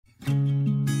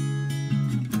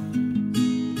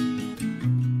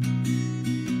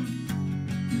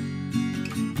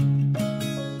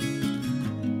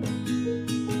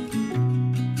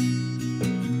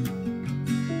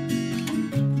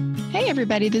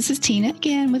everybody. This is Tina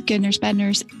again with Good Nurse, Bad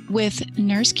Nurse with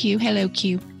Nurse Q. Hello,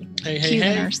 Q. Hey, Q the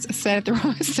hey. nurse. I said it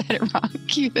wrong.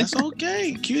 Q the That's nurse.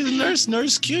 okay. Q the nurse,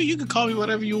 Nurse Q. You can call me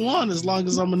whatever you want as long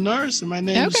as I'm a nurse and my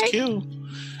name is Q.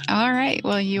 All right.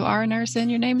 Well, you are a nurse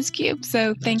and your name is Q.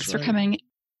 So thanks for right. coming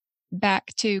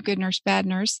back to Good Nurse, Bad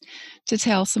Nurse to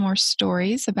tell some more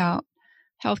stories about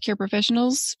healthcare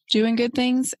professionals doing good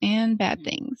things and bad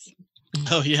things.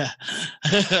 Oh, yeah.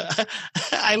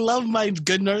 I love my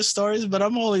good nurse stories, but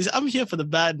I'm here for the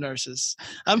bad nurses.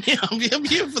 I'm here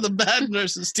for the bad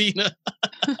nurses, Tina.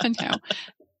 No.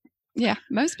 Yeah,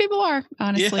 most people are,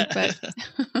 honestly. Yeah.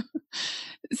 But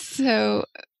so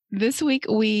this week,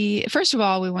 first of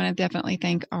all, we want to definitely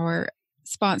thank our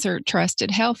sponsor, Trusted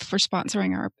Health, for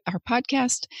sponsoring our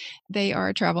podcast. They are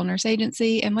a travel nurse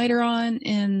agency. And later on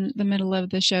in the middle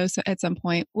of the show, so at some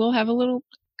point, we'll have a little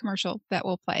commercial that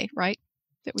will play, right?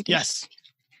 That we do. Yes.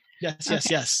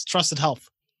 Trusted Health.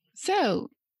 So,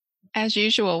 as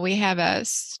usual, we have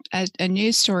a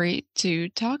news story to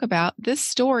talk about. This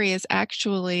story is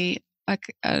actually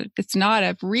it's not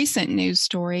a recent news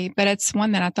story, but it's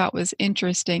one that I thought was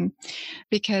interesting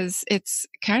because it's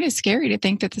kind of scary to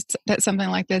think that something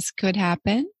like this could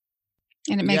happen,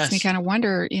 and it makes me kind of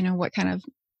wonder,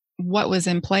 what was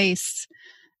in place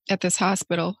at this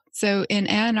hospital. So, in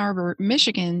Ann Arbor,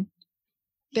 Michigan,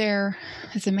 there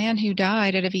is a man who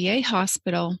died at a VA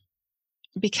hospital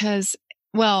because,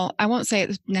 well, I won't say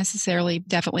it's necessarily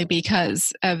definitely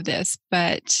because of this,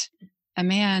 but a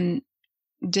man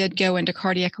did go into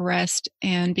cardiac arrest,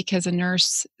 and because a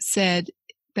nurse said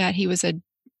that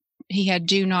he had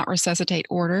do not resuscitate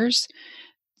orders,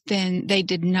 then they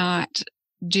did not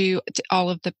do all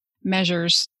of the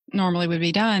measures normally would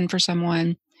be done for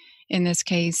someone in this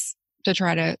case to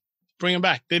try to bring him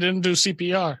back. They didn't do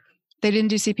CPR.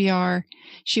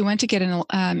 She went to get an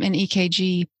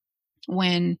EKG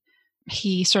when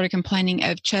he started complaining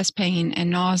of chest pain and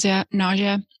nausea.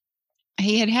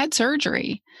 He had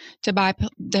surgery to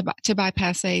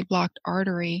bypass a blocked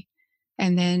artery,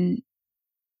 and then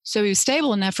so he was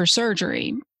stable enough for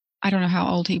surgery. I don't know how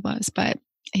old he was, but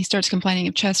he starts complaining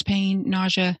of chest pain,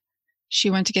 nausea.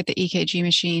 She went to get the EKG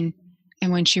machine,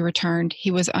 and when she returned, he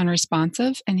was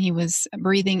unresponsive and he was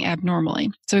breathing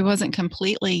abnormally. So he wasn't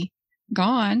completely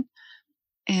gone,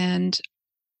 and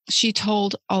she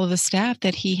told all of the staff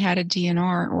that he had a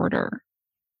DNR order,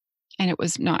 and it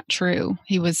was not true.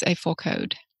 He was a full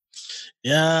code.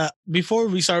 Yeah. Before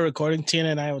we started recording, Tina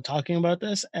and I were talking about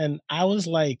this, and I was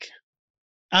like,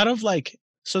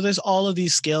 so there's all of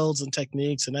these skills and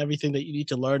techniques and everything that you need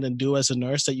to learn and do as a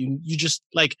nurse that you just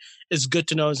like, it's good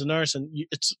to know as a nurse, and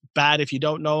it's bad if you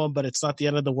don't know them, but it's not the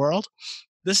end of the world.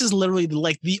 This is literally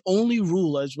like the only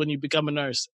rule is when you become a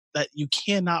nurse that you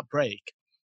cannot break.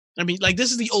 I mean, like,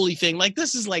 this is the only thing. Like,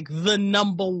 this is like the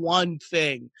number one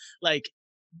thing. Like,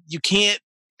 you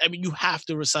have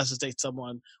to resuscitate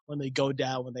someone when they go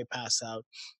down, when they pass out.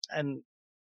 And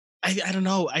I don't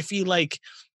know. I feel like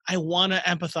I want to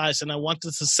empathize and I want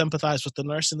to sympathize with the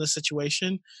nurse in this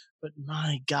situation. But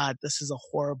my God, this is a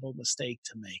horrible mistake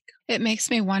to make. It makes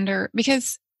me wonder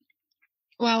because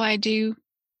while I do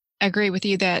agree with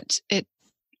you that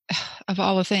of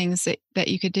all the things that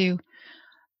you could do,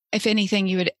 if anything,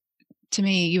 you would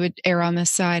err on this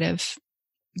side of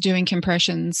doing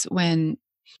compressions when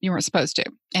you weren't supposed to.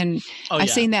 And I've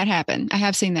seen that happen. I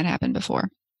have seen that happen before.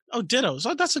 Oh, ditto.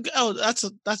 So that's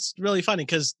really funny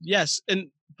because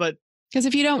because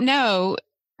if you don't know,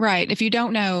 right? If you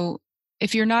don't know,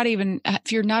 if you're not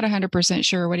 100%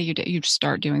 sure, what do? You just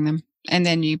start doing them, and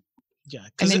then you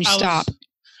stop.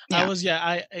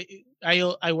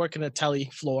 I work in a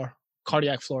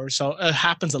cardiac floor. So it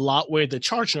happens a lot where the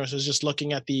charge nurse is just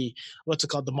looking at the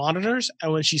monitors.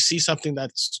 And when she sees something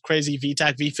that's crazy,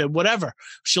 VTAC, VFib, whatever,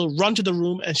 she'll run to the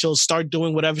room and she'll start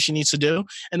doing whatever she needs to do.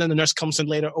 And then the nurse comes in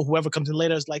later, or whoever comes in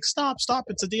later is like, stop,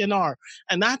 it's a DNR.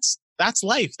 And that's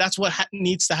life. That's what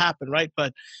needs to happen, right?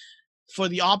 But for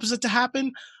the opposite to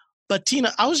happen, but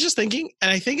Tina, I was just thinking,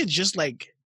 and I think it's just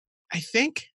like,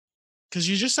 because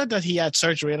you just said that he had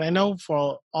surgery, and I know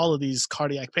for all of these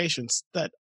cardiac patients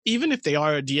that even if they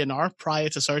are a DNR prior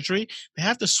to surgery, they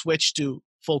have to switch to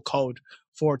full code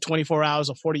for 24 hours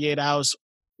or 48 hours,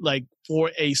 like for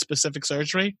a specific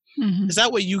surgery. Mm-hmm. Is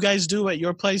that what you guys do at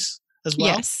your place as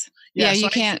well? Yes. Yeah, so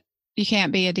you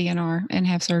can't be a DNR and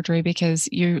have surgery because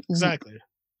you're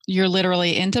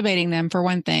literally intubating them for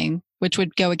one thing, which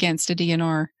would go against a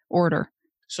DNR order.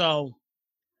 So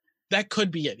that could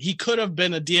be it. He could have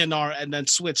been a DNR and then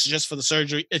switched just for the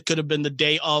surgery. It could have been the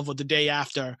day of or the day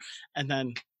after, and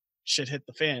then shit hit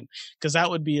the fan, because that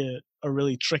would be a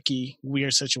really tricky,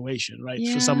 weird situation, right?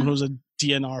 Yeah. For someone who's a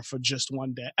DNR for just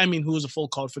one day. I mean, who was a full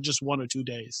code for just 1 or 2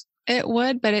 days. It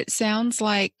would, but it sounds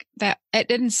like that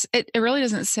it really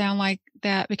doesn't sound like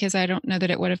that, because I don't know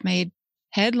that it would have made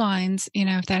headlines,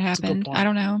 if that happened. I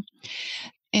don't know.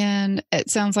 And it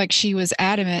sounds like she was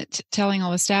adamant, telling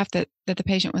all the staff that the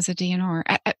patient was a DNR.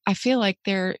 I feel like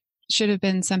there should have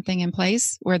been something in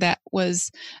place where that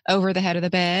was over the head of the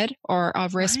bed or a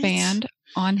wristband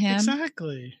on him.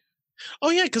 Exactly. Oh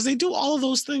yeah, because they do all of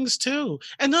those things too.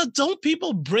 And don't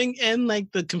people bring in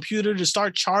like the computer to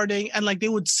start charting, and like they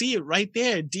would see it right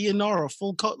there, DNR or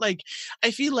full code. Like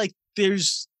I feel like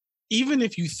there's, even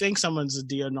if you think someone's a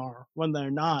DNR when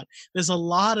they're not, there's a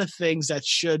lot of things that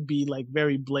should be like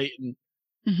very blatant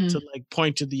to like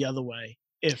point to the other way.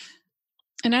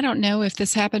 And I don't know if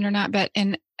this happened or not, but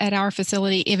at our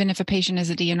facility, even if a patient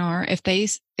is a DNR,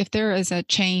 if there is a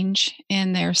change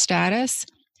in their status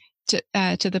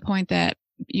to the point that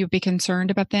you'd be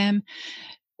concerned about them,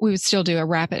 we would still do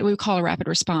we would call a rapid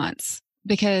response,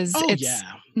 because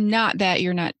not that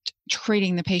you're not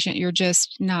treating the patient, you're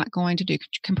just not going to do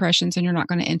compressions and you're not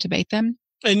going to intubate them.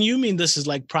 And you mean this is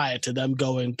like prior to them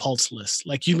going pulseless?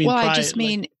 Like you mean? Well, I just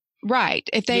mean, right.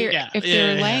 If they're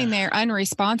laying there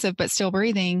unresponsive but still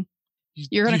breathing,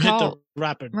 you're going to call hit the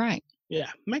rapid. Right. Yeah,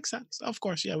 makes sense. Of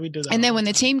course, yeah, we do that. And then when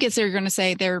the team gets there, you're going to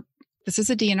say, this is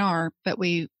a DNR, but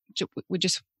we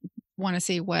just want to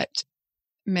see what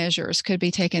measures could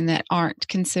be taken that aren't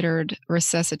considered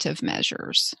resuscitative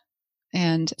measures.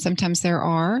 And sometimes there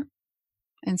are,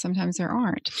 and sometimes there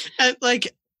aren't.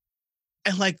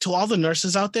 And like to all the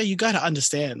nurses out there, you got to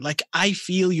understand, like, I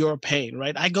feel your pain,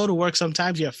 right? I go to work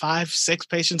sometimes, you have 5, 6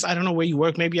 patients. I don't know where you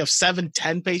work. Maybe you have 7,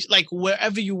 10 patients, like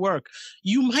wherever you work.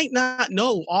 You might not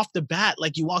know off the bat,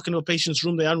 like you walk into a patient's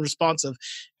room, they're unresponsive,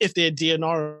 if they're DNR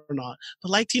or not. But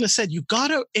like Tina said, you got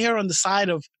to err on the side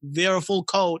of they're a full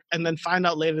code and then find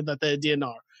out later that they're a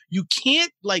DNR. You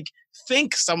can't like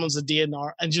think someone's a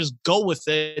DNR and just go with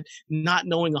it, not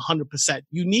knowing 100%.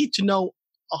 You need to know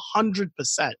 100%.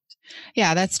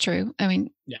 Yeah, that's true. I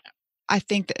mean, I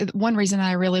think that one reason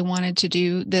I really wanted to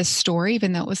do this story,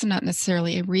 even though it was not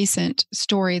necessarily a recent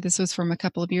story, this was from a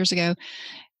couple of years ago.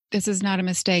 This is not a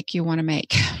mistake you want to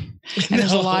make. And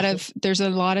there's a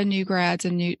lot of new grads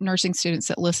and new nursing students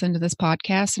that listen to this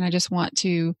podcast. And I just want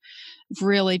to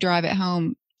really drive it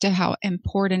home to how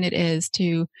important it is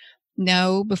to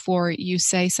know before you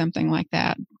say something like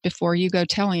that, before you go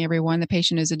telling everyone the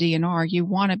patient is a DNR.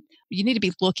 You need to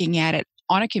be looking at it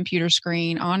on a computer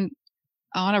screen, on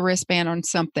a wristband, on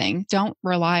something. Don't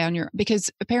rely on because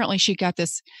apparently she got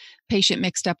this patient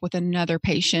mixed up with another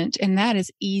patient, and that is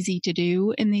easy to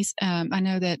do in these. I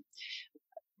know that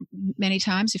many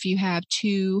times if you have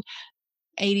 2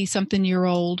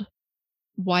 80-something-year-old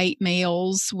white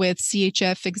males with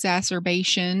CHF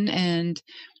exacerbation and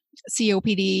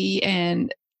COPD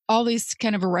and all these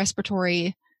kind of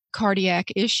respiratory cardiac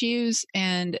issues,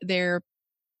 and they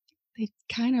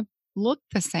kind of look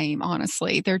the same,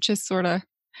 honestly. They're just sort of,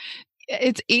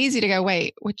 it's easy to go,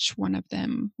 wait, which one of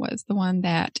them was the one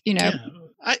that, Yeah.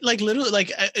 I like literally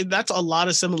like that's a lot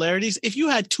of similarities. If you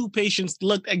had 2 patients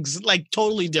look like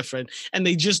totally different and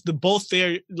both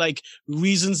their like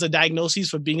reasons, the diagnoses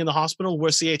for being in the hospital were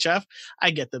CHF, I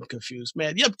get them confused,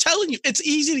 man. Yeah, I'm telling you, it's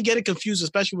easy to get it confused,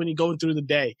 especially when you're going through the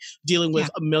day dealing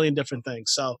with a million different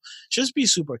things. So just be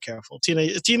super careful.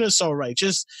 Tina's so right.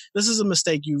 This is a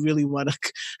mistake you really want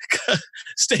to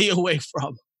stay away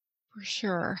from. For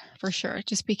sure.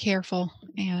 Just be careful.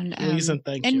 And please and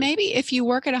thank you. And maybe if you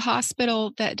work at a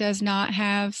hospital that does not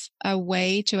have a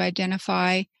way to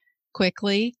identify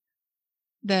quickly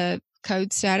the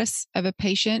code status of a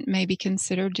patient, maybe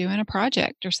consider doing a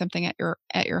project or something at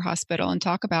your hospital and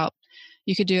talk about.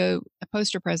 You could do a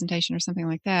poster presentation or something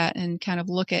like that, and kind of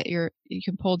look at you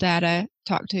can pull data,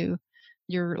 talk to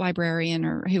your librarian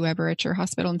or whoever at your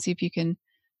hospital, and see if you can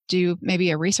do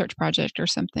maybe a research project or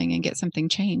something and get something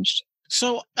changed.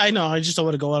 So I know I just don't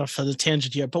want to go off on the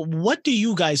tangent here, but what do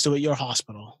you guys do at your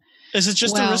hospital? Is it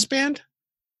just a wristband?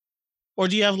 Or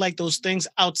do you have like those things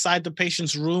outside the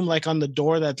patient's room, like on the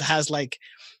door that has like,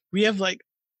 we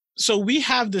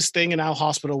have this thing in our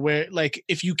hospital where like,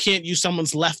 if you can't use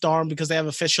someone's left arm because they have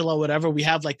a fistula or whatever, we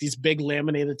have like these big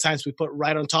laminated signs we put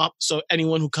right on top. So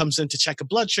anyone who comes in to check a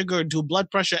blood sugar, do blood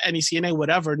pressure, any CNA,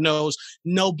 whatever, knows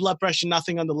no blood pressure,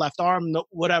 nothing on the left arm, no,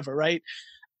 whatever, right?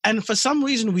 And for some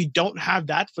reason, we don't have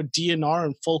that for DNR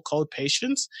and full code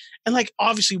patients. And like,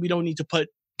 obviously we don't need to put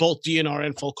both DNR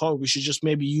and full code. We should just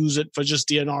maybe use it for just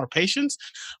DNR patients.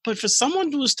 But for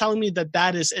someone who was telling me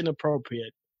that is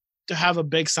inappropriate to have a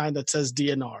big sign that says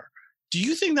DNR, do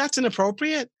you think that's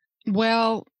inappropriate?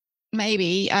 Well,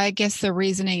 maybe. I guess the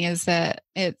reasoning is that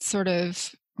it's sort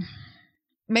of,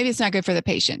 maybe it's not good for the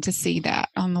patient to see that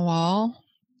on the wall.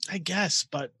 I guess,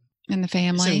 but in the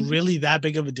family. Is it really that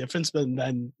big of a difference? But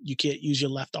then you can't use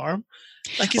your left arm.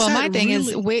 Like, well, my thing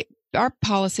is, our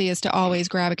policy is to always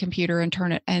grab a computer and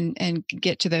turn it and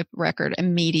get to the record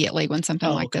immediately when something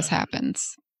like this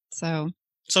happens. So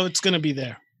it's going to be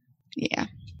there. Yeah,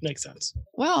 makes sense.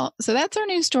 Well, so that's our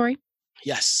news story.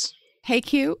 Yes. Hey,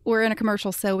 Q, we're in a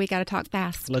commercial, so we got to talk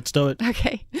fast. Let's do it.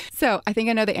 Okay. So I think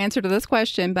I know the answer to this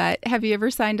question, but have you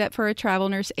ever signed up for a travel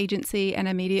nurse agency and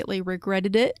immediately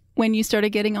regretted it when you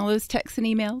started getting all those texts and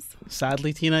emails?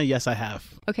 Sadly, Tina, yes, I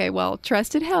have. Okay, well,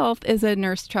 Trusted Health is a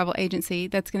nurse travel agency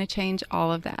that's going to change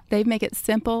all of that. They make it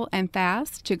simple and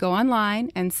fast to go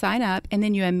online and sign up, and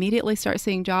then you immediately start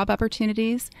seeing job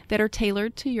opportunities that are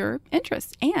tailored to your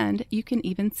interests, and you can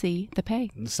even see the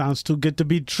pay. Sounds too good to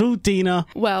be true, Tina.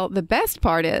 Well, the best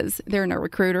part is there are no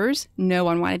recruiters, no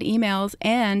unwanted emails,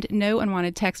 and no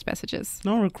unwanted text messages.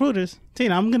 No recruiters?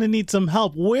 Tina, I'm going to need some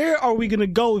help. Where are we going to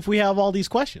go if we have all these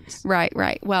questions? Right.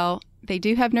 Well, they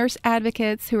do have nurse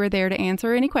advocates who are there to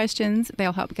answer any questions.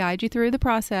 They'll help guide you through the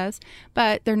process,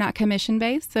 but they're not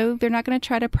commission-based, so they're not going to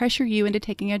try to pressure you into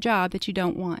taking a job that you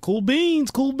don't want. Cool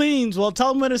beans. Well,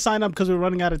 tell them where to sign up because we're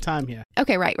running out of time here.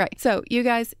 Okay, right. So, you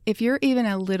guys, if you're even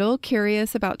a little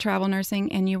curious about travel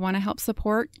nursing and you want to help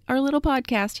support our little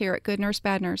podcast here at Good Nurse,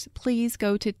 Bad Nurse, please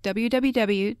go to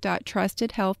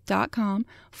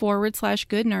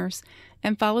www.trustedhealth.com/good nurse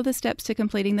and follow the steps to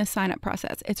completing the sign-up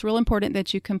process. It's real important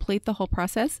that you complete the whole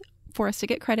process for us to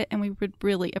get credit, and we would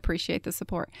really appreciate the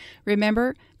support.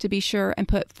 Remember to be sure and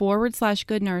put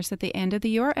 /good nurse at the end of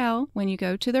the URL when you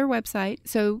go to their website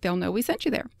so they'll know we sent you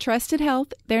there. Trusted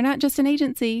Health, they're not just an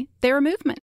agency, they're a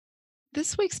movement.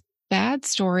 This week's bad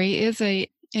story is a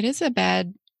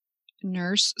bad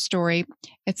nurse story.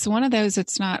 It's one of those we're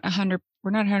not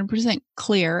 100%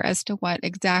 clear as to what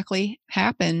exactly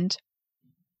happened.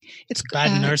 It's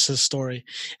bad nurses story.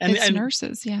 And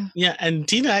nurses, yeah. Yeah, and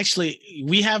Tina, actually,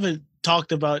 we haven't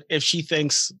talked about if she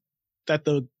thinks that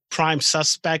the prime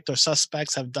suspect or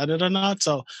suspects have done it or not.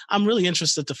 So I'm really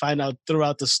interested to find out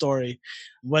throughout the story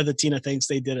whether Tina thinks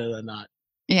they did it or not.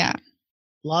 Yeah.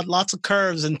 Lots of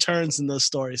curves and turns in this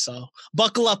story. So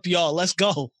buckle up, y'all. Let's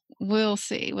go. We'll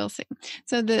see.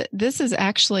 So this is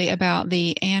actually about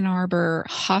the Ann Arbor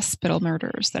hospital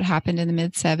murders that happened in the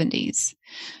mid-'70s.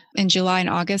 In July and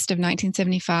August of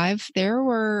 1975, there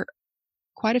were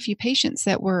quite a few patients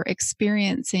that were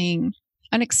experiencing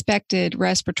unexpected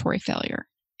respiratory failure.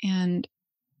 And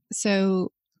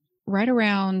so right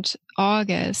around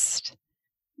August,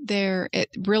 it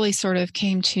really sort of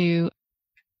came to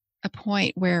a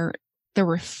point where there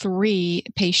were 3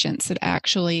 patients that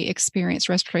actually experienced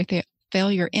respiratory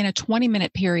failure in a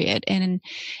 20-minute period. And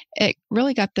it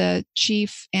really got the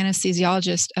chief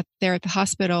anesthesiologist up there at the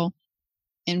hospital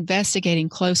investigating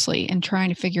closely and trying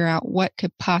to figure out what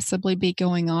could possibly be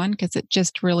going on, because it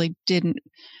just really didn't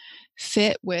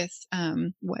fit with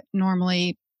what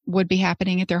normally would be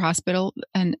happening at their hospital,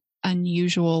 an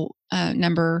unusual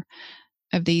number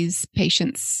of these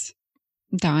patients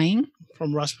dying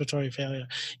from respiratory failure.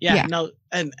 Yeah. No,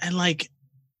 and like,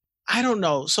 I don't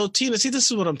know. So Tina, see,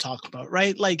 this is what I'm talking about,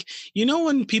 right? Like,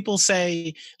 when people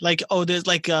say like, oh,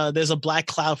 there's a black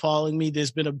cloud following me.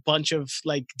 There's been a bunch of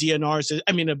like DNRs.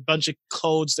 A bunch of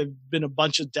codes. There've been a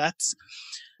bunch of deaths.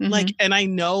 Mm-hmm. Like, and I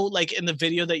know like in the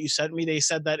video that you sent me, they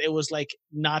said that it was like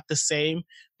not the same,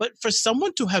 but for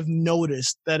someone to have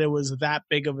noticed that it was that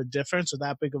big of a difference or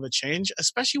that big of a change,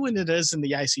 especially when it is in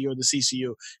the ICU or the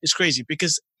CCU, is crazy.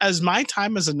 Because as my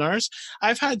time as a nurse,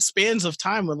 I've had spans of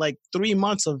time with like 3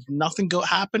 months of nothing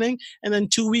happening, and then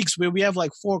 2 weeks where we have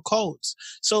like 4 codes.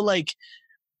 So like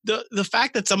the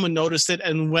fact that someone noticed it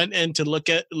and went in to look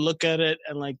at it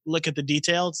and like look at the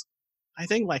details, I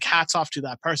think like hats off to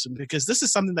that person, because this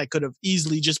is something that could have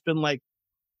easily just been like,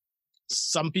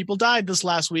 some people died this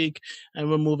last week and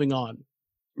we're moving on.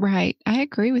 Right. I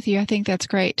agree with you. I think that's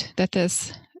great that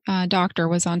this doctor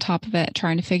was on top of it,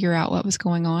 trying to figure out what was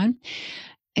going on.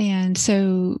 And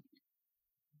so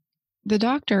the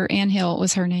doctor, Ann Hill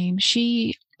was her name,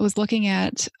 she was looking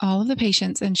at all of the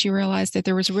patients, and she realized that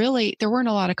there weren't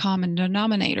a lot of common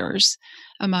denominators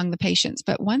among the patients.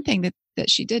 But one thing that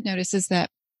she did notice is that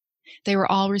they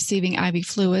were all receiving IV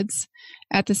fluids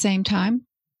at the same time,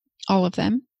 all of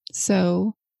them.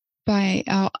 So by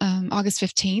August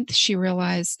 15th, she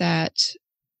realized that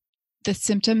the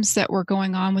symptoms that were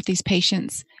going on with these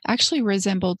patients actually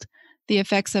resembled the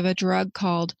effects of a drug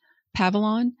called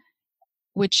Pavilon,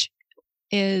 which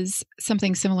is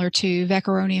something similar to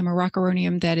vecuronium or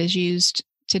rocuronium that is used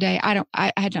today. I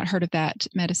had not heard of that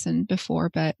medicine before,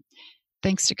 but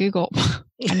thanks to Google.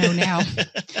 I know now.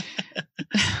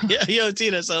 Yo,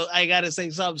 Tina, so I got to say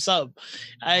something.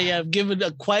 I have given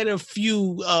quite a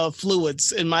few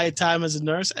fluids in my time as a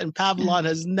nurse, and Pavilon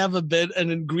has never been an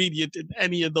ingredient in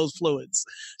any of those fluids.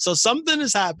 So something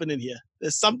is happening here.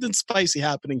 There's something spicy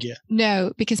happening here.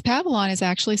 No, because Pavilon is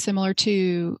actually similar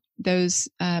to those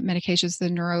medications, the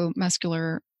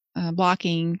neuromuscular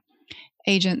blocking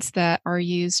agents that are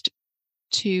used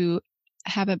to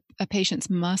have a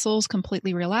patient's muscles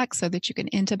completely relaxed so that you can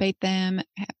intubate them,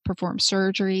 perform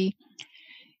surgery.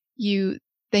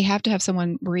 They have to have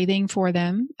someone breathing for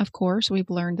them. Of course, we've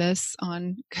learned this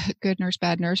on Good Nurse,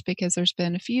 Bad Nurse, because there's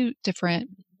been a few different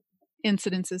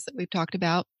incidences that we've talked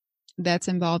about that's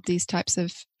involved these types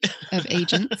of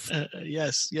agents.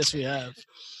 Yes, we have.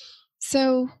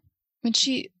 So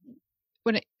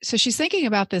she's thinking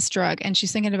about this drug, and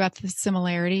she's thinking about the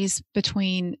similarities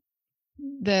between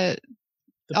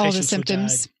all the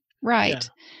symptoms. Right. Yeah.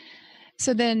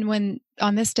 So then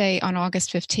on this day, on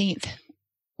August 15th,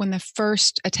 when the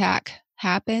first attack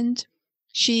happened,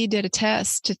 she did a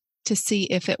test to see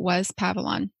if it was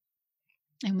Pavilon.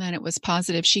 And when it was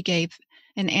positive, she gave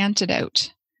an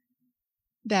antidote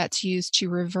that's used to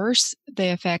reverse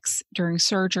the effects during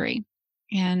surgery.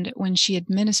 And when she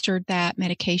administered that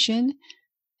medication,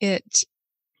 it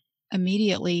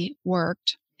immediately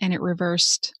worked, and it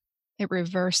reversed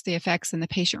the effects, and the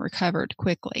patient recovered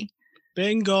quickly.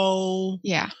 Bingo.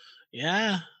 Yeah.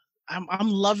 I'm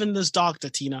loving this doctor,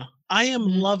 Tina. I am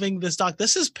loving this doc.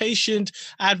 This is patient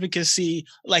advocacy,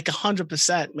 like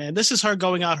 100%, man. This is her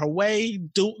going out her way,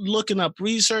 looking up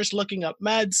research, looking up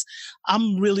meds.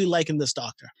 I'm really liking this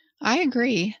doctor. I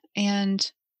agree.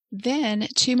 And then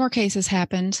 2 more cases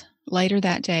happened later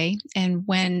that day. And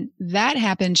when that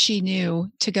happened, she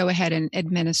knew to go ahead and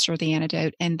administer the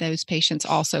antidote, and those patients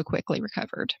also quickly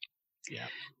recovered. Yeah.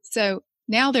 So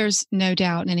now there's no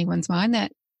doubt in anyone's mind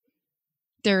that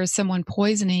there is someone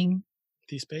poisoning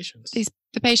these patients.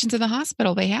 The patients in the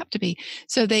hospital. They have to be.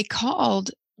 So they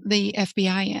called the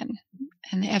FBI in,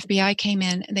 and the FBI came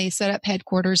in. They set up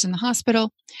headquarters in the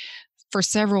hospital for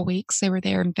several weeks. They were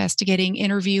there investigating,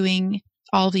 interviewing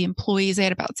all the employees. They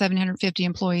had about 750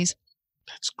 employees.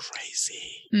 That's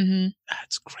crazy. Mm-hmm.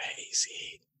 That's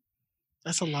crazy.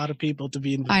 That's a lot of people to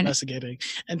be investigating.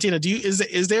 And Tina,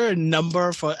 is there a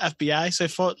number for FBI? So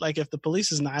if the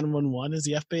police is 911, is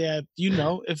the FBI? Do you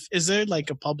know is there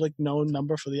like a public known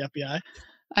number for the FBI?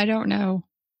 I don't know.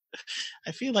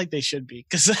 I feel like they should be,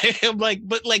 because I'm like,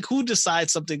 but like, who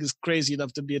decides something is crazy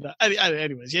enough to be enough?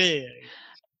 Anyways, yeah.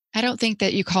 I don't think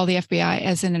that you call the FBI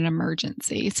as in an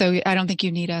emergency. So I don't think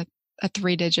you need a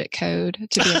 3-digit code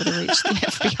to be able to reach the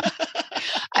FBI.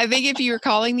 I think if you were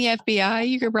calling the FBI,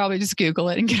 you could probably just Google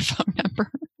it and get a phone number.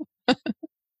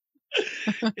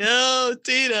 Yo,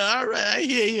 Tina, all right, I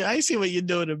hear you. I see what you're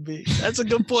doing to me. That's a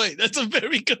good point. That's a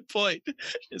very good point.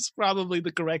 It's probably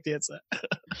the correct answer.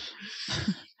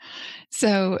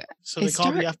 So they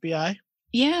call the FBI?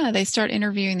 Yeah, they start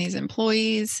interviewing these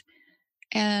employees.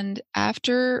 And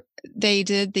after they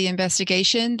did the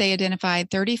investigation, they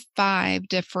identified 35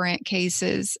 different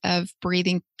cases of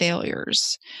breathing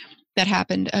failures that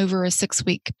happened over a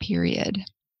 6-week period.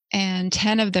 And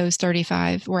 10 of those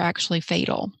 35 were actually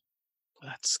fatal.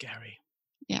 That's scary.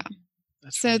 Yeah.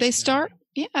 That's so really they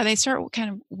scary. start kind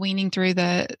of weaning through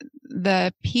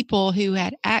the people who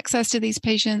had access to these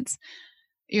patients.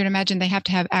 You'd imagine they have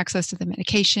to have access to the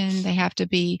medication. They have to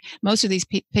be, most of these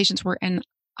patients were in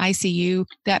ICU.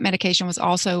 That medication was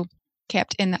also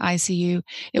kept in the ICU.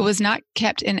 It was not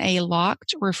kept in a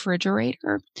locked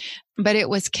refrigerator, but it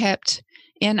was kept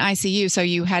in ICU. So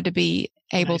you had to be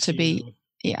able to be,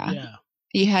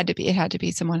 it had to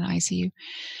be someone in ICU.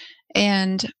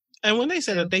 And when they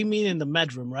say that, they mean in the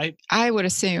med room, right? I would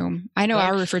assume. I know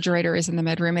our refrigerator is in the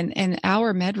med room, and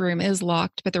our med room is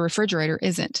locked, but the refrigerator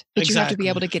isn't. But you have to be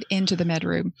able to get into the med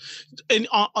room. And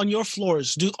on your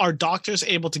floors, are doctors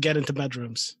able to get into med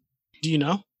rooms? Do you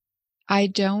know? I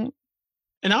don't.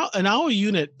 In our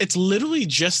unit, it's literally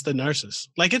just the nurses.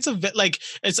 Like I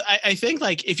think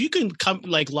like if you can come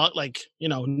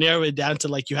narrow it down to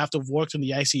like you have to have worked in the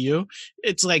ICU,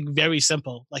 it's like very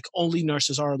simple. Like only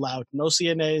nurses are allowed. No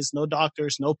CNAs, no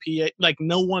doctors, no PA. Like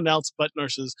no one else but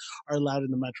nurses are allowed in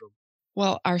the med room.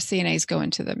 Well, our CNAs go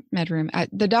into the med room.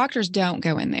 The doctors don't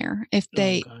go in there. If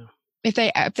they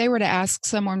were to ask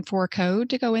someone for a code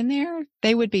to go in there,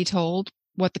 they would be told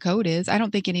what the code is. I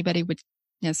don't think anybody would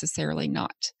necessarily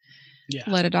not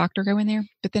let a doctor go in there.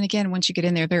 But then again, once you get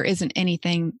in there, there isn't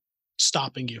anything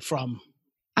stopping you from.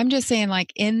 I'm just saying,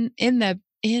 like in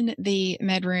the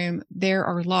med room, there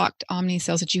are locked Omni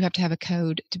cells that you have to have a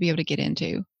code to be able to get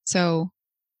into. So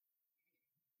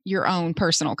your own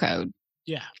personal code.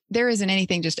 Yeah. There isn't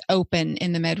anything just open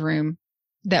in the med room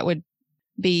that would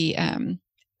be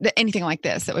anything like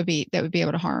this that would be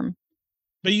able to harm.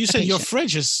 But you said your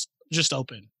fridge is just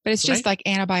open. But it's just like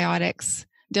antibiotics,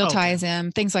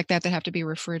 diltiazem, things like that have to be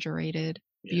refrigerated,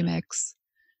 Bumix,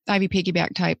 IV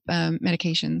piggyback type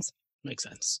medications. Makes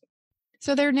sense.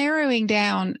 So they're narrowing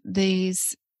down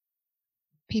these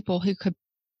people who could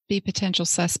be potential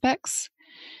suspects,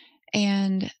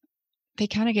 and they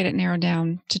kind of get it narrowed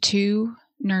down to 2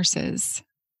 nurses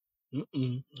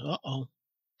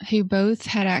who both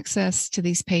had access to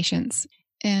these patients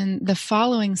in the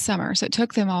following summer. So it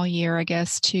took them all year, I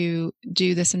guess, to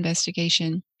do this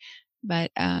investigation.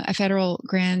 But a federal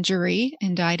grand jury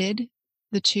indicted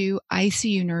the 2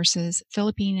 ICU nurses,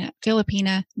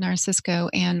 Filipina Narcisco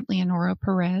and Leonora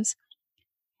Perez.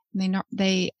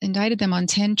 They indicted them on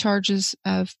 10 charges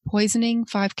of poisoning,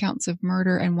 5 counts of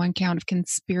murder, and 1 count of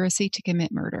conspiracy to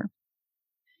commit murder.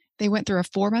 They went through a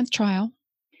 4-month trial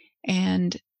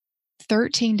and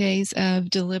 13 days of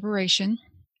deliberation,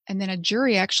 and then a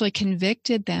jury actually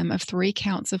convicted them of 3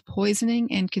 counts of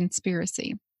poisoning and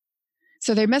conspiracy.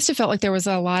 So they must have felt like there was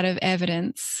a lot of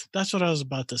evidence. That's what I was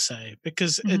about to say,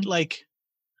 because it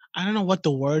I don't know what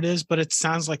the word is, but it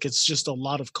sounds like it's just a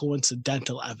lot of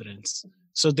coincidental evidence.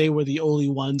 So they were the only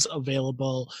ones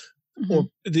available, or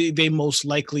they most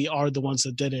likely are the ones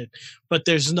that did it. But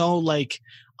there's no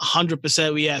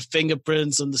 100% we have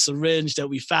fingerprints on the syringe that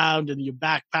we found in your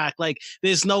backpack.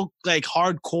 There's no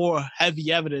hardcore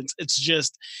heavy evidence. It's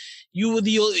just you're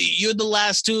the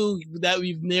last 2 that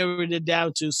we've narrowed it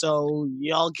down to, so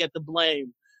y'all get the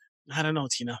blame. I don't know,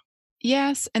 Tina.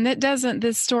 Yes, and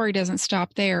this story doesn't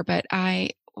stop there, but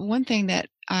one thing that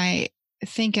I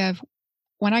think of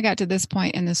when I got to this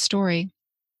point in the story,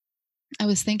 I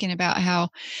was thinking about how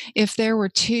if there were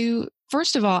 2,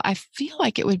 first of all, I feel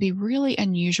like it would be really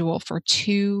unusual for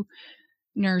 2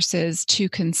 nurses to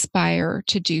conspire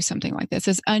to do something like this.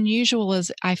 As unusual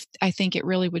as I think it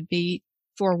really would be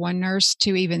for one nurse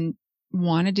to even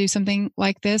want to do something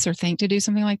like this or think to do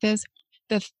something like this,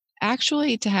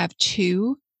 actually to have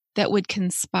 2 that would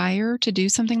conspire to do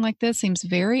something like this seems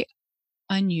very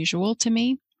unusual to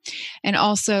me. And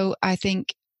also, I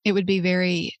think it would be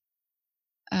very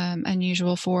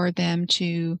unusual for them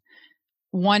to,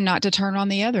 one, not to turn on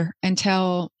the other and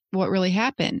tell what really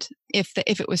happened if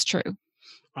it was true.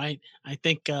 Right. I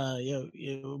think,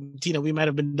 Tina, we might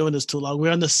have been doing this too long.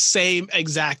 We're on the same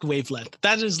exact wavelength.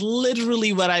 That is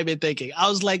literally what I've been thinking. I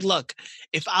was like, look,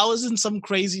 if I was in some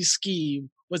crazy scheme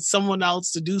with someone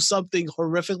else to do something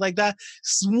horrific like that,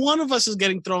 one of us is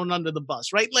getting thrown under the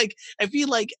bus, right? I feel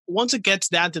like once it gets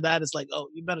down to that, it's like, oh,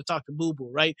 you better talk to Boo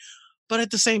Boo, right? But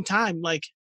at the same time,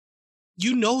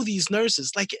 these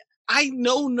nurses, I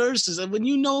know nurses, and when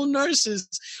you know nurses,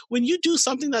 when you do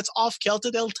something that's off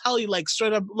kilter, they'll tell you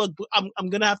straight up, look, I'm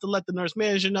gonna have to let the nurse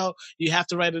manager know. You have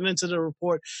to write an incident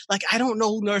report. I don't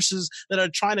know nurses that are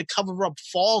trying to cover up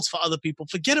faults for other people.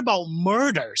 Forget about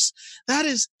murders. That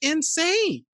is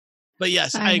insane. But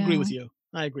yes, I agree with you.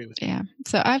 Yeah.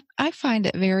 So I find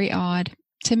it very odd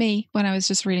to me when I was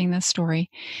just reading this story.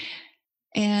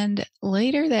 And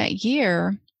later that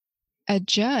year, a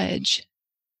judge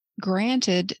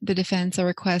granted the defense a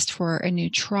request for a new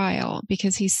trial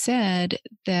because he said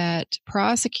that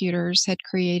prosecutors had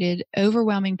created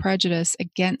overwhelming prejudice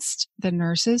against the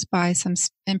nurses by some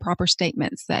improper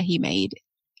statements that he made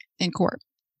in court.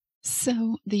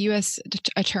 So the U.S.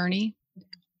 attorney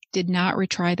did not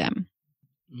retry them.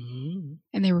 And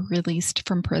they were released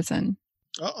from prison.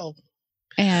 Uh-oh.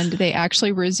 And they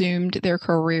actually resumed their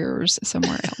careers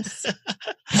somewhere else.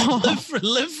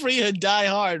 live free and die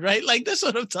hard, right? That's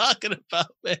what I'm talking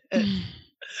about, man.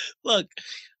 Look,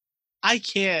 I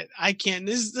can't.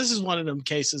 This is one of them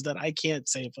cases that I can't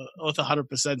say with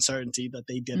 100% certainty that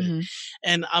they did it.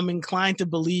 And I'm inclined to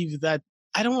believe that,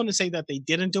 I don't want to say that they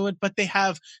didn't do it, but they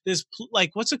have this,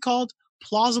 what's it called?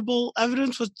 Plausible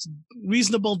evidence with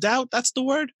reasonable doubt. That's the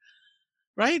word.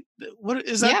 Right? What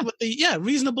is that?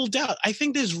 Reasonable doubt. I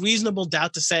think there's reasonable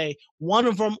doubt to say one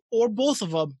of them or both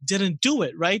of them didn't do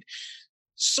it, right?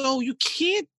 So you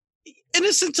can't,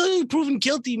 innocent until you're proven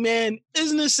guilty, man.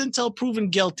 Innocent until proven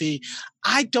guilty.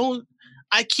 I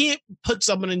can't put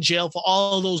someone in jail for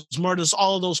all of those murders,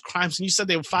 all of those crimes. And you said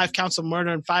they were 5 counts of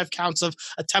murder and 5 counts of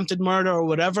attempted murder or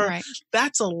whatever. Right.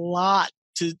 That's a lot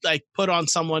to put on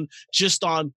someone just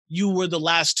on, you were the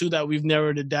last 2 that we've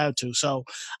narrowed it down to. So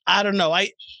I don't know.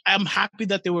 I'm happy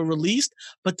that they were released,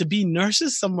 but to be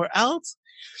nurses somewhere else,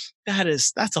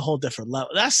 that's a whole different level.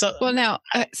 Well, now,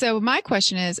 so my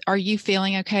question is, are you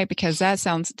feeling okay? Because that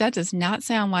does not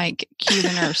sound like Q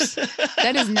the nurse.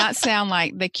 That does not sound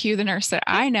like the Q the nurse that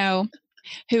I know,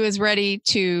 who is ready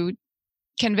to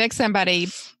convict somebody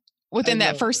within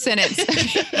that first sentence.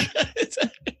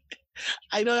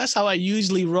 I know that's how I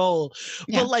usually roll,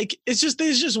 but like, there's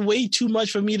just way too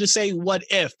much for me to say what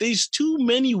if. There's too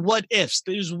many what ifs.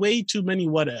 There's way too many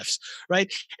what ifs,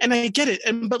 right? And I get it.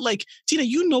 But like, Tina,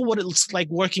 you know what it's like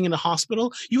working in a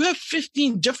hospital. You have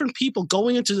 15 different people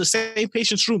going into the same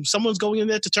patient's room. Someone's going in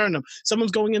there to turn them.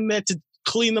 Someone's going in there to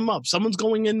clean them up. Someone's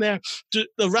going in there to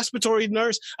the respiratory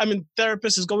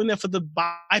therapist is going there for the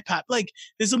BiPAP. Like,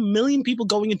 there's a million people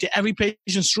going into every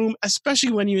patient's room,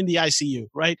 especially when you're in the ICU,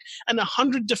 right? And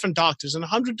 100 different doctors and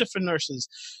 100 different nurses.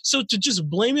 So to just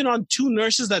blame it on 2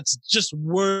 nurses that's just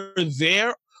were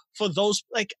there for those,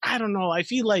 like, I don't know. I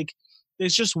feel like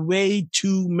there's just way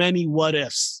too many what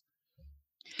ifs.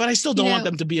 But I still don't want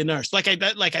them to be a nurse. I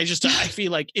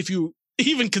feel like if you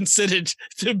even considered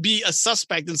to be a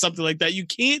suspect in something like that, you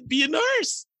can't be a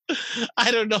nurse.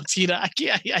 I don't know, Tina.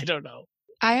 I don't know.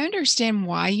 I understand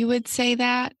why you would say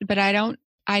that, but I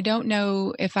don't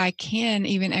know if I can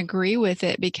even agree with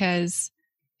it, because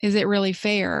is it really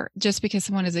fair just because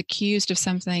someone is accused of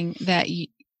something that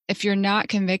if you're not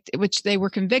convicted, which they were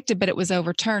convicted, but it was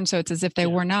overturned, so it's as if they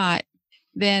were not,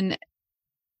 then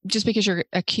just because you're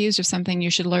accused of something, you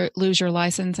should lose your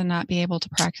license and not be able to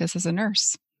practice as a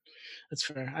nurse. That's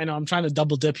fair. I know I'm trying to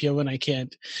double dip here when I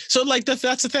can't. So like that's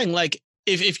the thing. Like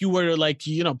if you were to like,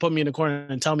 put me in a corner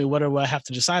and tell me what do I have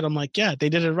to decide, I'm like, yeah, they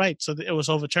did it right. So it was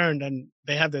overturned and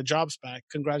they have their jobs back.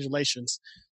 Congratulations.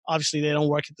 Obviously they don't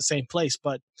work at the same place,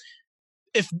 but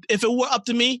if it were up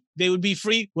to me, they would be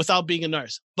free without being a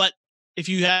nurse. But if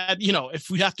you had, if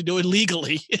we have to do it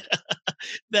legally,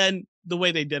 then the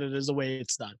way they did it is the way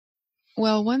it's done.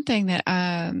 Well, one thing that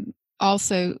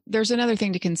also, there's another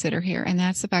thing to consider here, and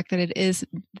that's the fact that it is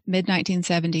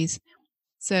mid-1970s.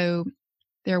 So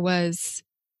there was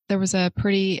a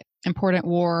pretty important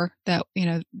war that,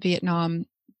 Vietnam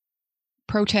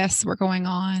protests were going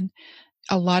on.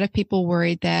 A lot of people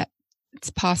worried that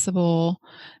it's possible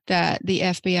that the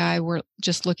FBI were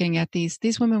just looking at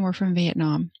these women were from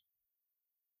Vietnam.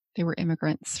 They were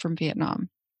immigrants from Vietnam.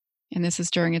 And this is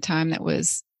during a time that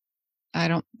was, I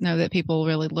don't know that people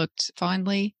really looked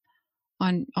fondly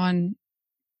on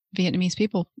Vietnamese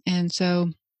people. And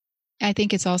so I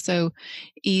think it's also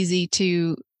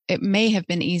it may have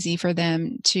been easy for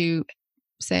them to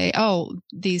say, oh,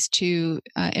 these 2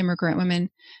 immigrant women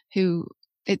who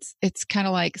it's kind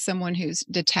of like someone who's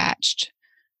detached.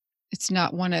 It's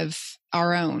not one of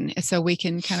our own. So we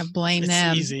can kind of blame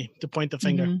them. It's easy to point the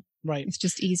finger. Mm-hmm. Right. It's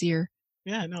just easier.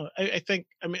 Yeah, no, I think,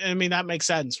 I mean, that makes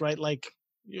sense, right? Like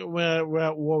we're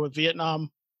at war with Vietnam.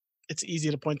 It's easy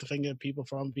to point the finger at people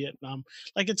from Vietnam.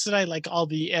 Like it's today, like all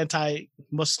the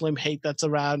anti-Muslim hate that's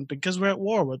around because we're at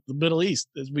war with the Middle East.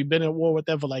 We've been at war with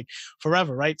them for like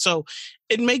forever, right? So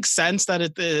it makes sense that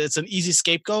it's an easy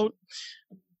scapegoat.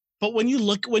 But when you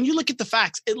look at the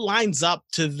facts, it lines up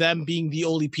to them being the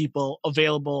only people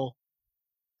available,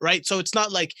 right? So it's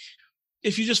not like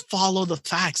if you just follow the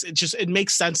facts, it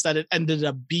makes sense that it ended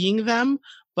up being them.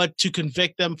 But to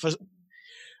convict them for,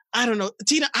 I don't know,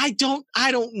 Tina, I don't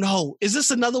know. Is this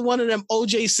another one of them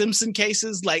O.J. Simpson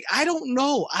cases? Like, I don't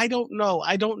know. I don't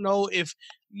know if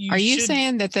you Are you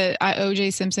saying that the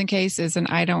O.J. Simpson case is an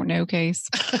I don't know case?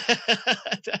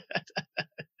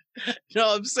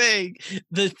 No, I'm saying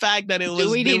the fact that it was. Do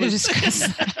we need to discuss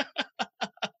that?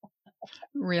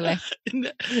 Really?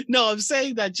 No, I'm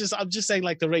saying that I'm just saying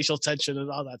like the racial tension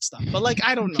and all that stuff. But like,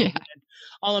 I don't know. Yeah. Man.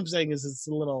 All I'm saying is it's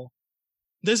a little.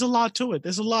 There's a lot to it.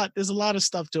 There's a lot of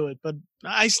stuff to it. But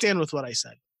I stand with what I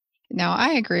said. No,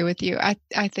 I agree with you.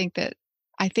 I think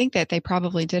that they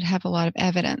probably did have a lot of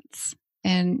evidence,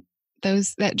 and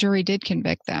that jury did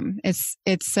convict them.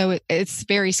 It's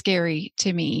very scary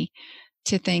to me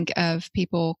to think of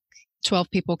 12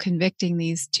 people convicting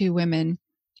these 2 women,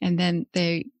 and then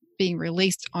they being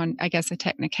released on, I guess, a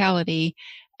technicality,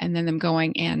 and then them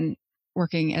going and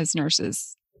working as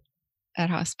nurses at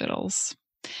hospitals.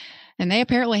 And they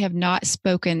apparently have not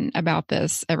spoken about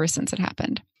this ever since it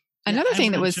happened. Another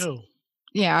thing that was,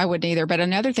 yeah, I wouldn't either. But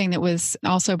another thing that was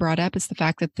also brought up is the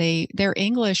fact that their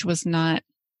English was not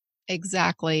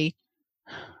exactly,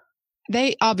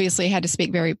 they obviously had to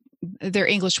speak their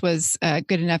English was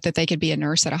good enough that they could be a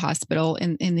nurse at a hospital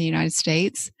in the United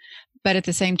States. But at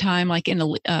the same time, like in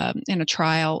a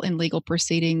trial, in legal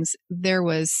proceedings, there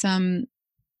was some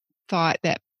thought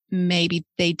that maybe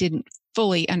they didn't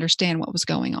fully understand what was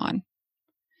going on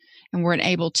and weren't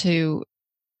able to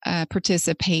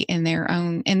participate in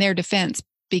their defense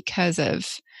because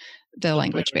of the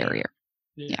language barrier.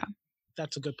 Yeah.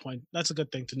 That's a good point. That's a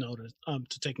good thing to notice,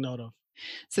 to take note of.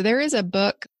 So there is a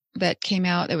book that came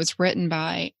out that was written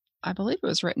by, I believe it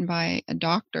was written by a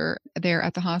doctor there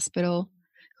at the hospital,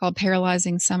 called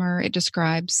Paralyzing Summer. It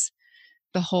describes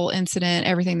the whole incident,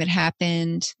 everything that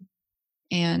happened,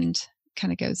 and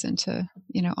kind of goes into,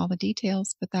 all the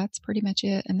details, but that's pretty much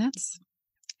it. And that's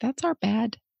our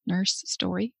bad nurse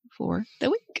story for the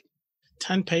week.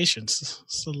 10 patients.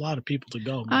 It's a lot of people to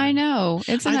go, man. I know.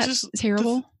 Isn't that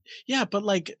terrible? Yeah, but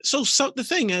so the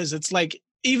thing is, it's like,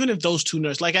 even if those two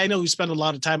nurses, like I know we spent a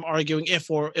lot of time arguing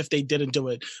if they didn't do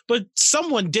it, but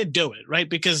someone did do it, right?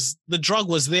 Because the drug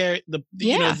was there.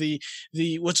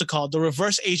 The what's it called? The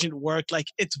reverse agent worked. Like,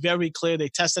 it's very clear they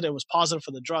tested it was positive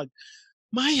for the drug.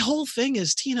 My whole thing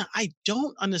is, Tina, I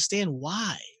don't understand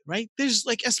why, right? There's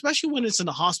like, especially when it's in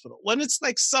a hospital, when it's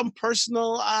like some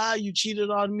personal, you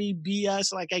cheated on me,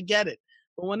 BS, like I get it.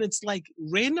 But when it's like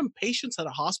random patients at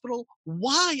a hospital,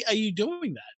 why are you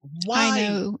doing that? Why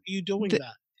are you doing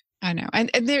that? I know. And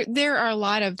there are a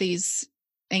lot of these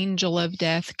angel of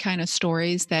death kind of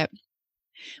stories that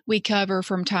we cover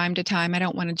from time to time. I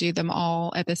don't want to do them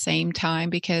all at the same time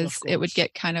because it would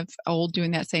get kind of old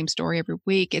doing that same story every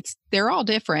week. They're all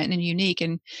different and unique,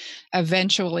 and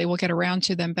eventually we'll get around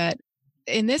to them. But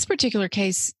in this particular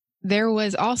case, there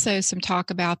was also some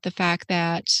talk about the fact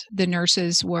that the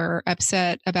nurses were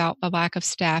upset about a lack of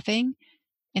staffing,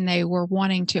 and they were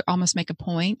wanting to almost make a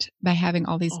point by having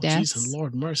all these deaths. Jesus,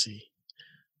 Lord mercy.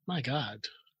 My God.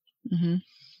 Mm-hmm.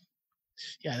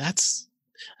 Yeah, that's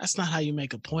not how you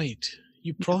make a point.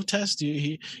 You protest,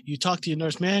 you talk to your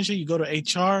nurse manager, you go to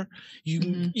HR,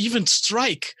 you even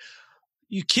strike.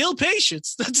 You kill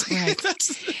patients. That's right.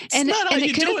 that's not how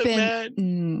you do it, man.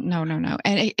 No.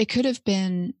 And it could have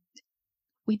been,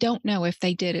 we don't know if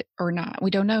they did it or not. We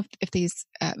don't know if these,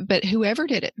 but whoever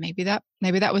did it, maybe that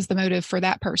was the motive for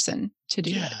that person to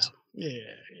do it. Yeah,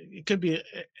 it could be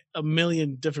a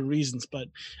million different reasons, but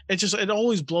it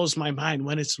always blows my mind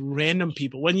when it's random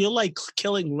people. When you're like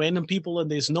killing random people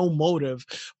and there's no motive,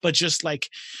 but just like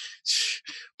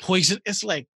poison. It's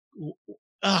like,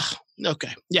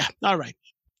 okay, yeah, all right.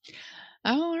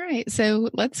 All right, so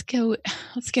let's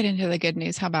get into the good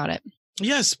news. How about it?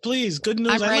 Yes, please. Good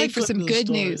news. I'm ready for some good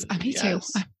news. Me too.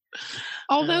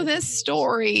 Although this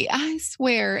story, I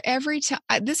swear, every time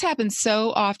this happens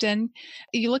so often,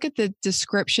 you look at the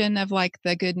description of like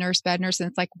the good nurse, bad nurse, and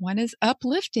it's like one is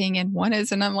uplifting and one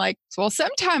is, and I'm like, well,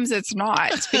 sometimes it's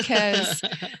not, because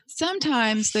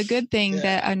sometimes the good thing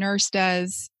that a nurse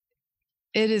does,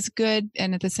 it is good,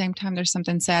 and at the same time, there's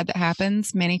something sad that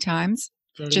happens many times.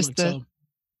 Very just the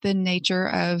nature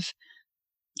of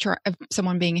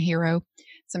someone being a hero.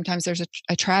 Sometimes there's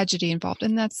a tragedy involved,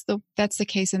 and that's the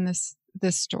case in this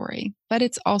story. But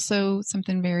it's also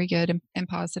something very good and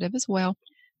positive as well.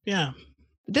 Yeah.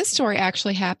 This story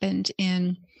actually happened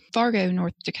in Fargo,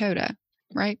 North Dakota,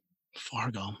 right?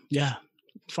 Fargo. Yeah.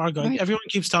 Fargo. Right. Everyone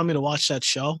keeps telling me to watch that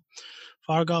show.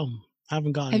 Fargo.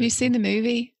 Haven't gotten Have you seen the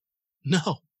movie?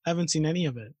 No, I haven't seen any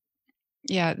of it.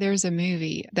 Yeah, there's a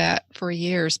movie that for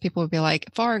years people would be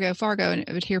like, Fargo, and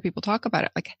I would hear people talk about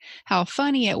it, like how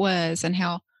funny it was and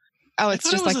how, it's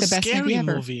just like the best movie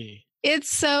ever. Movie. It's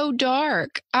so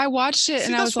dark. I watched it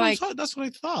and I was like, that's what I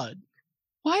thought.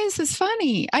 Why is this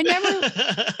funny? I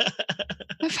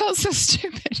felt so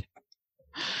stupid.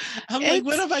 I'm like,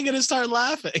 when am I going to start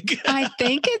laughing? I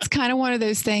think it's kind of one of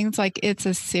those things, like it's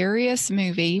a serious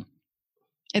movie.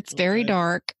 It's very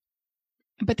dark,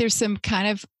 but there's some kind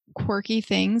of quirky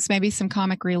things, maybe some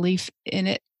comic relief in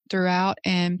it throughout,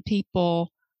 and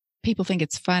people think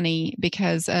it's funny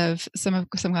because of some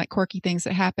like quirky things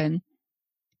that happen.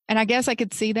 And I guess I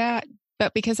could see that,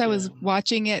 but because I was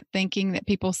watching it thinking that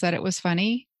people said it was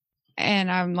funny,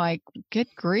 and I'm like, good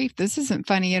grief, this isn't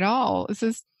funny at all. This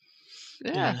is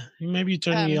maybe you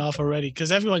turned me off already,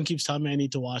 because everyone keeps telling me I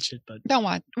need to watch it, but don't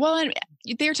watch. Well, and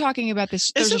they're talking about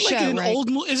this. Is it like show, an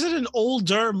right? Is it an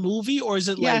older movie, or is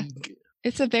it like?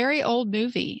 It's a very old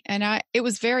movie, and it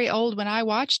was very old when I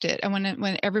watched it, and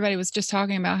when everybody was just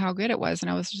talking about how good it was, and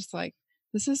I was just like,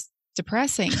 this is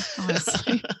depressing,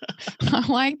 honestly. I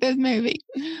like this movie.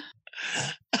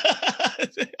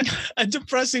 A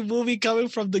depressing movie coming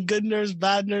from the Good Nurse,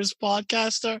 Bad Nurse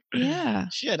podcaster. Yeah.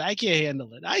 Shit, I can't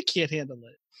handle it.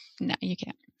 No, you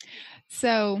can't.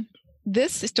 So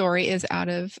this story is out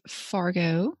of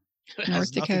Fargo,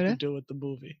 North Dakota. Nothing to do with the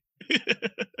movie.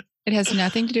 It has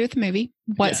nothing to do with the movie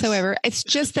whatsoever. Yes. It's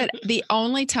just that the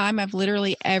only time I've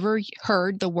literally ever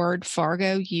heard the word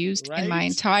Fargo used in my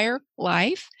entire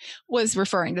life was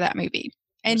referring to that movie.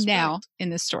 And now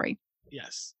in this story.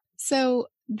 Yes. So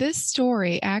this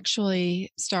story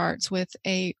actually starts with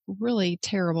a really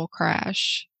terrible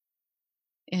crash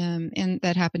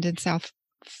that happened in South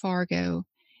Fargo.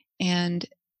 And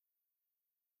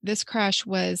this crash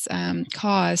was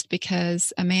caused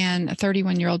because a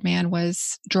 31-year-old man,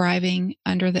 was driving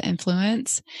under the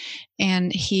influence,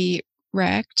 and he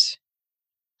wrecked.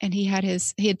 And he had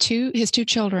his two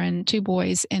children, two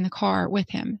boys, in the car with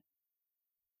him.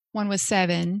 One was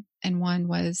 7 and one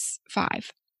was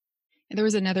 5. And there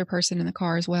was another person in the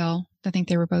car as well. I think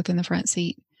they were both in the front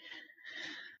seat.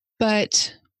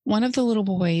 But one of the little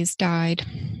boys died,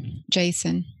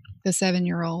 Jason, the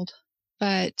 7-year-old.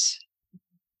 But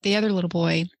the other little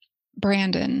boy,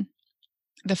 Brandon,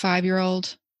 the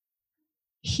 5-year-old,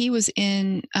 he was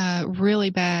in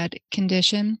really bad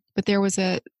condition. But there was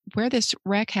where this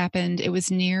wreck happened, it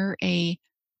was near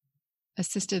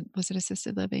assisted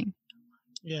living?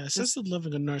 Yeah, assisted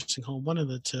living or nursing home, one of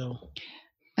the two.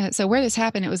 So where this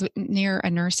happened, it was near a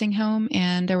nursing home,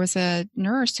 and there was a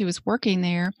nurse who was working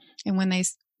there. And when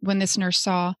this nurse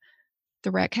saw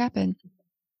the wreck happen,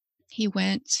 he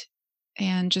went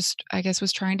and just, I guess,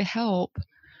 was trying to help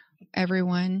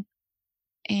everyone.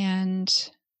 And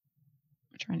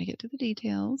I'm trying to get to the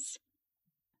details.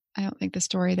 I don't think the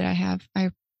story that I have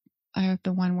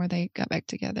the one where they got back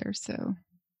together. So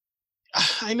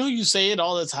I know you say it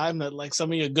all the time that like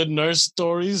some of your good nurse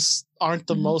stories aren't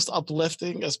the most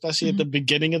uplifting, especially at the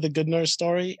beginning of the good nurse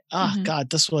story. God,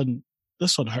 this one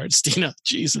hurts, Tina.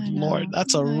 Jesus Lord,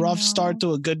 that's a rough start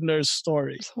to a good nurse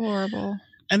story. It's horrible.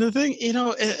 And the thing,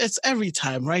 it's every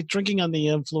time, right? Drinking on the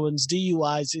influence,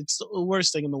 DUIs, it's the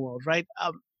worst thing in the world, right?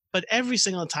 But every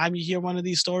single time you hear one of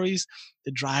these stories,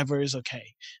 the driver is okay.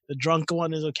 The drunk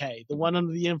one is okay. The one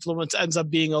under the influence ends up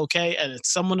being okay, and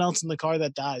it's someone else in the car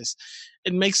that dies.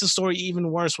 It makes the story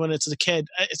even worse when it's the kid.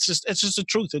 It's just the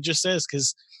truth. It just is,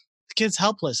 because the kid's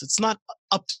helpless. It's not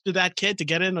up to that kid to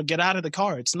get in or get out of the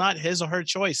car. It's not his or her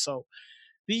choice. So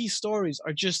these stories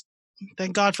are just,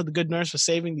 thank God for the good nurse for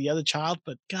saving the other child,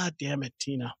 but God damn it,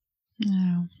 Tina.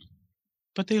 No.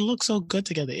 But they look so good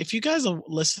together. If you guys are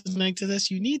listening to this,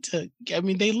 you need to, I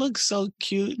mean, they look so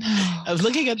cute. I was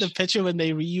looking at the picture when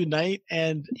they reunite,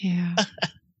 and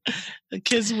the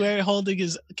kid's holding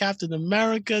his Captain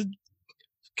America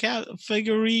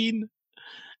figurine.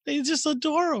 They're just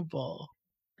adorable.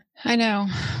 I know.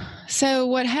 So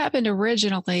what happened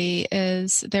originally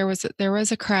is there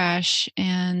was a crash,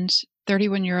 and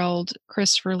 31-year-old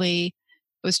Christopher Lee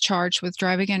was charged with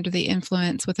driving under the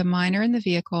influence with a minor in the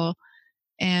vehicle,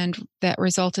 and that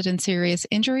resulted in serious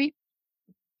injury.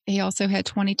 He also had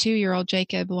 22-year-old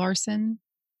Jacob Larson,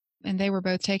 and they were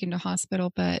both taken to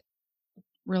hospital, but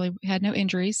really had no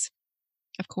injuries,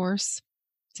 of course.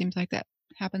 Seems like that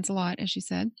happens a lot, as you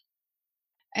said.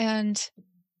 And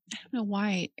I don't know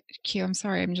why, Q, I'm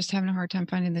sorry, I'm just having a hard time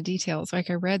finding the details.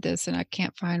 Like, I read this and I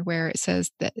can't find where it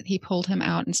says that he pulled him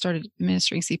out and started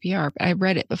administering CPR. But I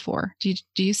read it before. Do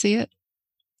you see it?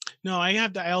 No,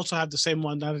 I also have the same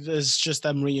one. That is just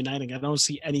them reuniting. I don't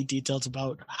see any details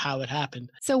about how it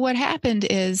happened. So what happened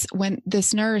is, when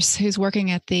this nurse who's working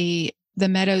at the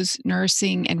Meadows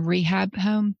Nursing and Rehab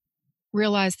Home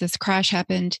realized this crash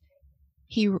happened,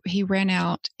 he ran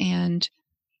out and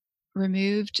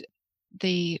removed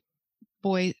the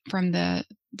boy from the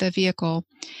vehicle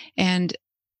and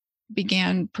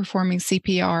began performing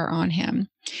CPR on him.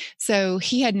 So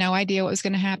he had no idea what was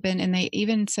going to happen, and they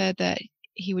even said that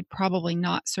he would probably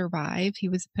not survive. He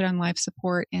was put on life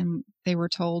support, and they were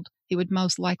told he would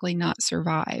most likely not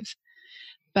survive.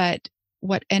 But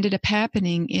what ended up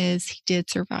happening is he did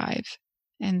survive.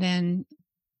 And then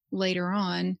later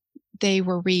on, they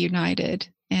were reunited,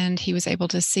 and he was able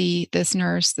to see this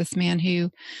nurse, this man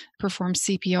who performed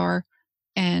CPR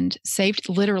and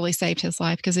literally saved his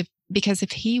life. Because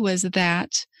if he was in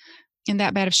that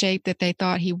bad of shape that they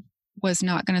thought he was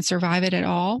not going to survive it at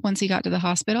all once he got to the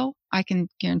hospital, I can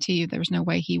guarantee you there's no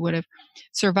way he would have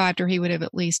survived, or he would have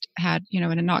at least had, an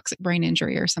anoxic brain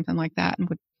injury or something like that, and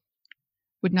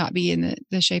would not be in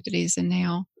the shape that he's in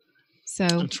now. So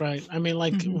that's right. I mean,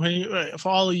 like, when for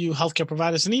all of you healthcare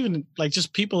providers, and even like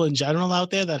just people in general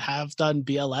out there that have done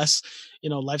BLS,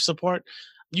 life support,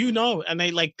 and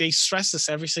they stress this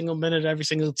every single minute, every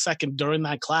single second during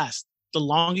that class. The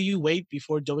longer you wait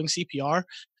before doing CPR,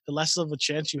 the less of a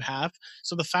chance you have.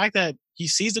 So the fact that he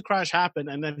sees the crash happen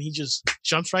and then he just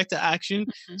jumps right to action,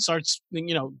 starts,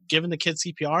 giving the kid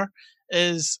CPR,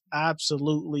 is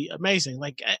absolutely amazing.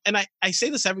 Like, and I say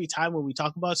this every time when we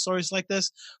talk about stories like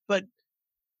this, but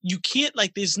you can't,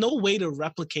 there's no way to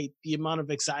replicate the amount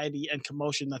of anxiety and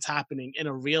commotion that's happening in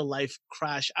a real life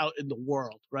crash out in the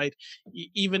world, right?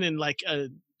 Even in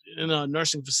in a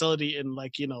nursing facility in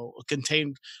like, you know, a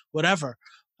contained whatever.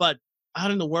 But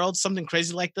out in the world, something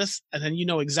crazy like this, and then you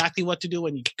know exactly what to do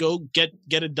and you go get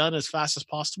it done as fast as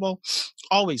possible.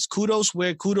 Always kudos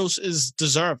where kudos is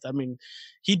deserved. I mean,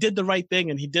 he did the right thing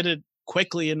and he did it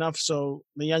quickly enough so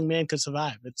the young man could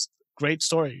survive. It's a great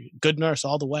story. Good nurse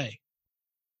all the way.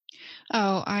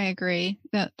 Oh, I agree.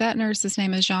 That nurse's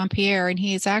name is Jean-Pierre, and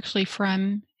he is actually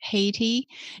from Haiti.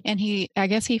 And I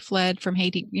guess he fled from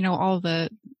Haiti, you know, all the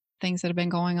things that have been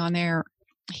going on there.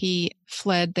 He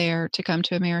fled there to come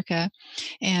to America.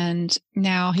 And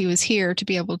now he was here to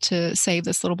be able to save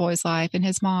this little boy's life. And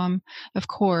his mom, of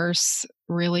course,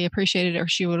 really appreciated it, or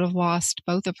she would have lost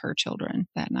both of her children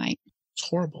that night. It's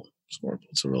horrible. It's horrible.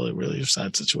 It's a really, really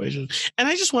sad situation. And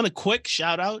I just want a quick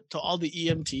shout out to all the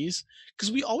EMTs,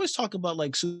 because we always talk about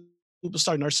like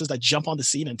superstar nurses that jump on the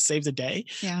scene and save the day.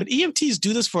 Yeah. But EMTs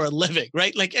do this for a living,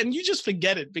 right? Like, and you just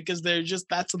forget it because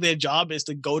that's what their job is,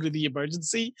 to go to the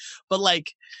emergency. But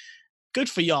like, good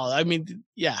for y'all. I mean,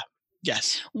 yeah.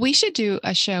 Yes. We should do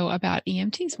a show about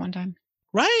EMTs one time.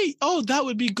 Right. Oh, that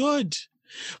would be good.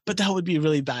 But that would be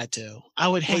really bad too. I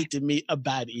would hate to meet a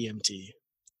bad EMT.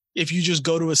 If you just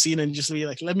go to a scene and just be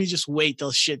like, let me just wait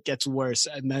till shit gets worse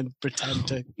and then pretend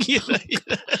to,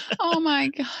 Oh my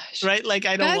gosh. Right? Like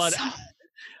I don't want,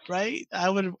 right? I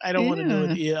don't want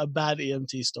to do a bad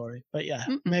EMT story, but yeah,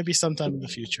 maybe sometime in the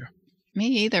future. Me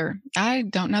either. I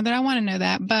don't know that I want to know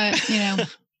that, but you know,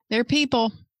 they're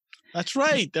people. That's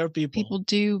right. They're people. People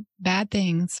do bad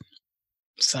things.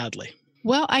 Sadly.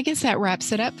 Well, I guess that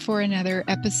wraps it up for another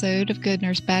episode of Good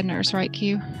Nurse, Bad Nurse, right,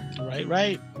 Q?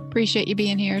 Right. Appreciate you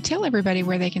being here. Tell everybody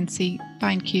where they can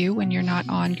find Q when you're not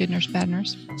on Good Nurse, Bad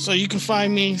Nurse. So you can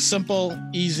find me simple,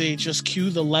 easy, just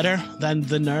Q the letter, then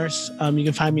the nurse. You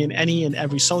can find me in any and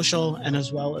every social, and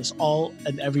as well as all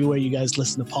and everywhere you guys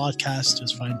listen to podcasts.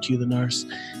 Just find Q the nurse,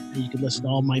 and you can listen to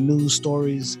all my news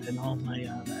stories and all my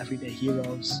everyday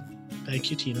heroes. Thank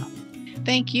you, Tina.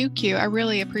 Thank you, Q. I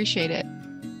really appreciate it.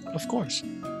 Of course.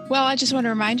 Well, I just want to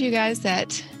remind you guys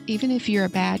that even if you're a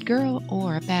bad girl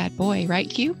or a bad boy, right,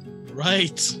 Q?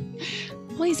 Right.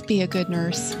 Please be a good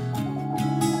nurse.